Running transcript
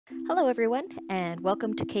Hello everyone, and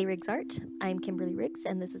welcome to KRiggsArt. I'm Kimberly Riggs,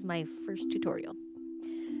 and this is my first tutorial.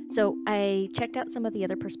 So I checked out some of the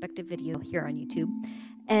other perspective video here on YouTube,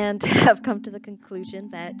 and have come to the conclusion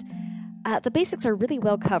that the basics are really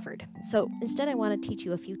well covered. So instead I want to teach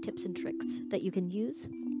you a few tips and tricks that you can use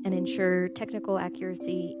and ensure technical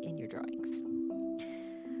accuracy in your drawings.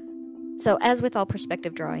 So as with all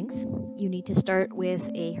perspective drawings, you need to start with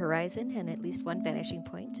a horizon and at least one vanishing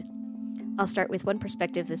point. I'll start with one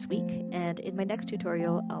perspective this week, and in my next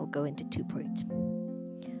tutorial, I'll go into 2 points.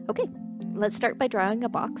 Okay, let's start by drawing a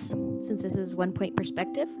box. Since this is 1 point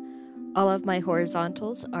perspective, all of my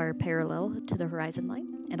horizontals are parallel to the horizon line,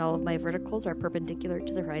 and all of my verticals are perpendicular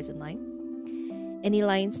to the horizon line. Any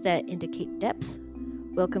lines that indicate depth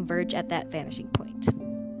will converge at that vanishing point.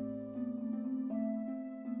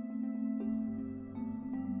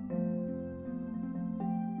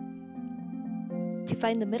 To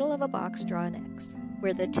find the middle of a box, draw an X.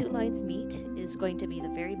 Where the two lines meet is going to be the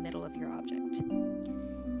very middle of your object.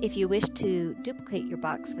 If you wish to duplicate your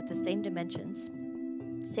box with the same dimensions,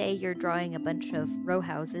 say you're drawing a bunch of row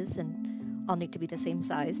houses and all need to be the same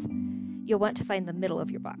size, you'll want to find the middle of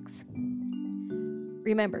your box.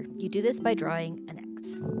 Remember, you do this by drawing an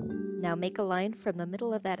X. Now make a line from the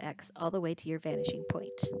middle of that X all the way to your vanishing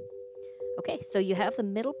point. Okay, so you have the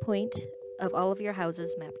middle point of all of your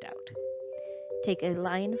houses mapped out. Take a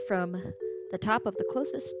line from the top of the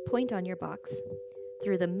closest point on your box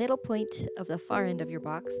through the middle point of the far end of your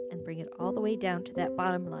box and bring it all the way down to that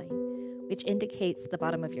bottom line, which indicates the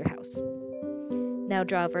bottom of your house. Now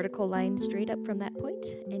draw a vertical line straight up from that point,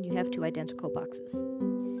 and you have two identical boxes.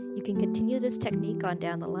 You can continue this technique on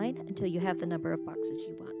down the line until you have the number of boxes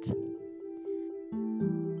you want.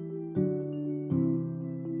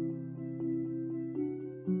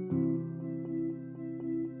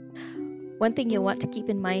 One thing you'll want to keep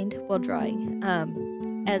in mind while drawing,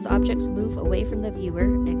 as objects move away from the viewer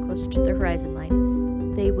and closer to the horizon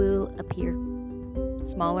line, they will appear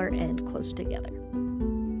smaller and closer together.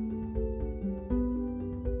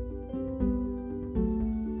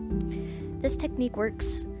 This technique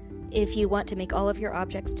works if you want to make all of your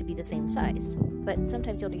objects to be the same size, but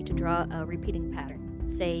sometimes you'll need to draw a repeating pattern.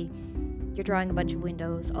 Say you're drawing a bunch of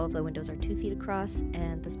windows, all of the windows are 2 feet across,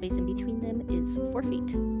 and the space in between them is 4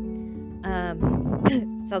 feet.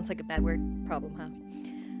 Sounds like a bad word problem,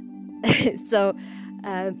 huh? So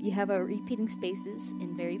you have repeating spaces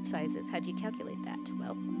in varied sizes. How do you calculate that?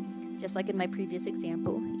 Well, just like in my previous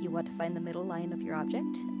example, you want to find the middle line of your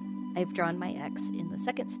object. I've drawn my X in the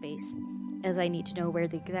second space, as I need to know where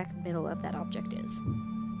the exact middle of that object is.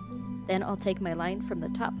 Then I'll take my line from the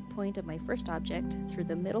top point of my first object through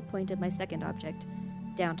the middle point of my second object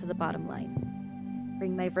down to the bottom line.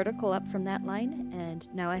 Bring my vertical up from that line, and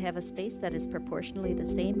now I have a space that is proportionally the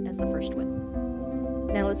same as the first one.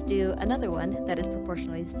 Now let's do another one that is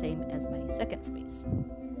proportionally the same as my second space.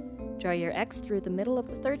 Draw your X through the middle of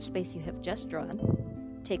the third space you have just drawn.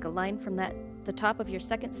 Take a line from the top of your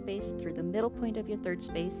second space through the middle point of your third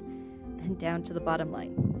space and down to the bottom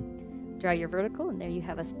line. Draw your vertical, and there you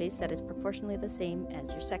have a space that is proportionally the same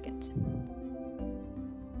as your second.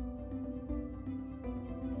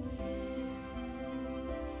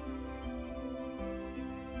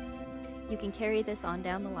 You can carry this on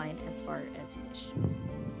down the line as far as you wish.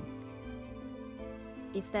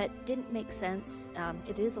 If that didn't make sense,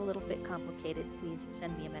 it is a little bit complicated, please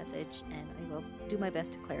send me a message and I will do my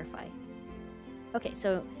best to clarify. Okay,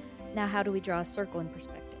 so now how do we draw a circle in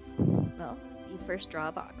perspective? Well, you first draw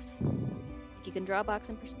a box. If you can draw a box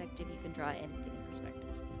in perspective, you can draw anything in perspective.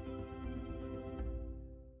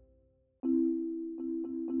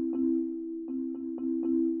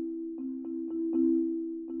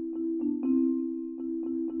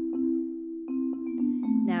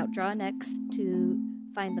 Now draw an X to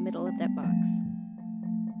find the middle of that box.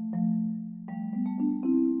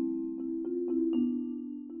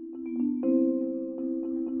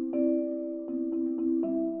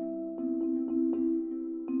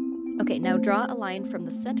 Okay, now draw a line from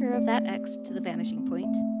the center of that X to the vanishing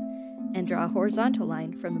point, and draw a horizontal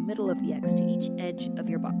line from the middle of the X to each edge of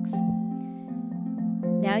your box.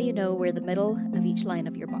 Now you know where the middle of each line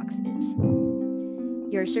of your box is.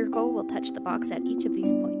 Your circle will touch the box at each of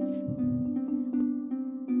these points.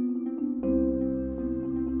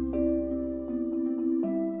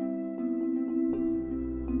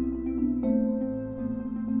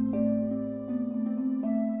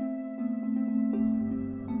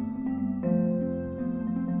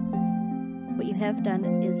 What you have done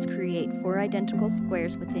is create 4 identical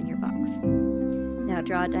squares within your box. Now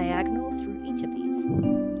draw a diagonal through each of these.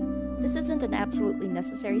 This isn't an absolutely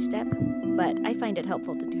necessary step, but I find it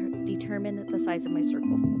helpful to determine the size of my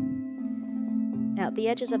circle. Now, the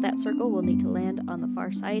edges of that circle will need to land on the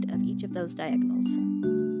far side of each of those diagonals.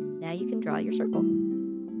 Now you can draw your circle.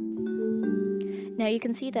 Now you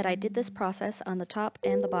can see that I did this process on the top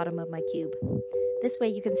and the bottom of my cube. This way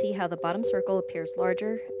you can see how the bottom circle appears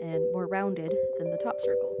larger and more rounded than the top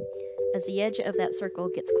circle. As the edge of that circle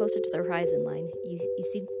gets closer to the horizon line, you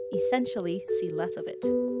essentially see less of it.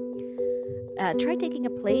 Try taking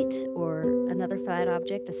a plate or another flat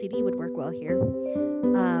object. A CD would work well here.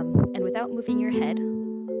 And without moving your head,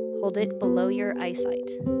 hold it below your eyesight.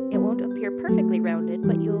 It won't appear perfectly rounded,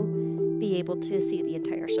 but you'll be able to see the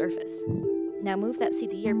entire surface. Now move that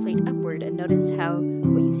CD or plate upward and notice how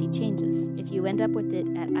what you see changes. If you end up with it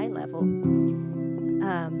at eye level,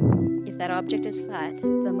 if that object is flat,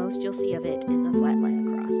 the most you'll see of it is a flat line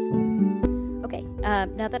across. Okay,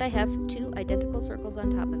 now that I have two identical circles on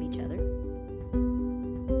top of each other,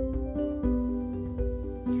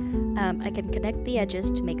 I can connect the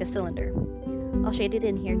edges to make a cylinder. I'll shade it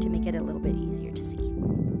in here to make it a little bit easier to see.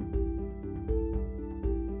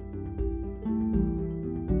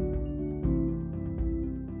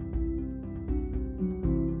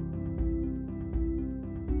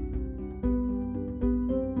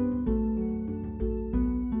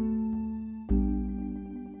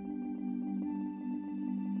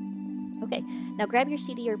 Okay, now grab your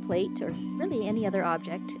CD or plate, or really any other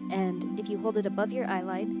object, and if you hold it above your eye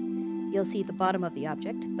line, you'll see the bottom of the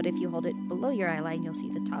object, but if you hold it below your eye line, you'll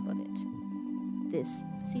see the top of it. This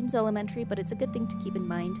seems elementary, but it's a good thing to keep in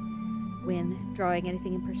mind when drawing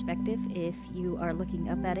anything in perspective. If you are looking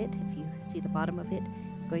up at it, if you see the bottom of it,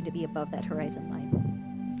 it's going to be above that horizon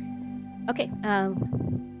line. Okay,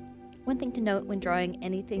 one thing to note when drawing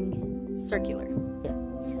anything circular.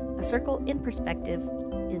 A circle in perspective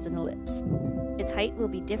is an ellipse. Its height will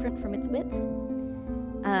be different from its width.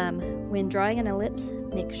 When drawing an ellipse,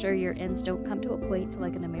 make sure your ends don't come to a point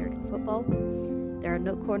like an American football. There are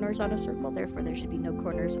no corners on a circle, therefore there should be no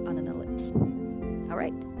corners on an ellipse. All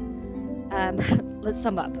right, let's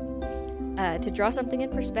sum up. To draw something in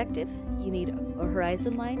perspective, you need a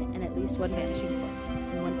horizon line and at least one vanishing point.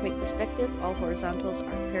 In one-point perspective, all horizontals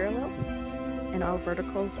are parallel and all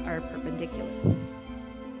verticals are perpendicular.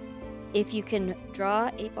 If you can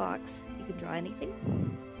draw a box, you can draw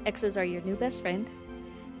anything. X's are your new best friend,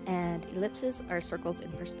 and ellipses are circles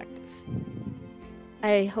in perspective.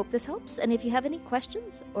 I hope this helps, and if you have any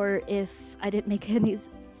questions, or if I didn't make any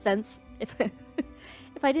sense, if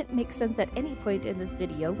I didn't make sense at any point in this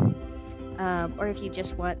video, or if you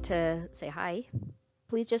just want to say hi,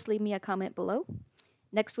 please just leave me a comment below.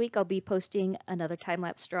 Next week I'll be posting another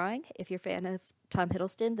time-lapse drawing. If you're a fan of Tom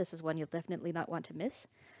Hiddleston, this is one you'll definitely not want to miss.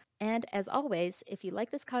 And as always, if you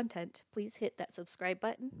like this content, please hit that subscribe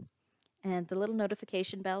button and the little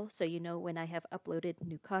notification bell so you know when I have uploaded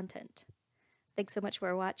new content. Thanks so much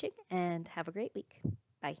for watching, and have a great week.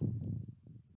 Bye.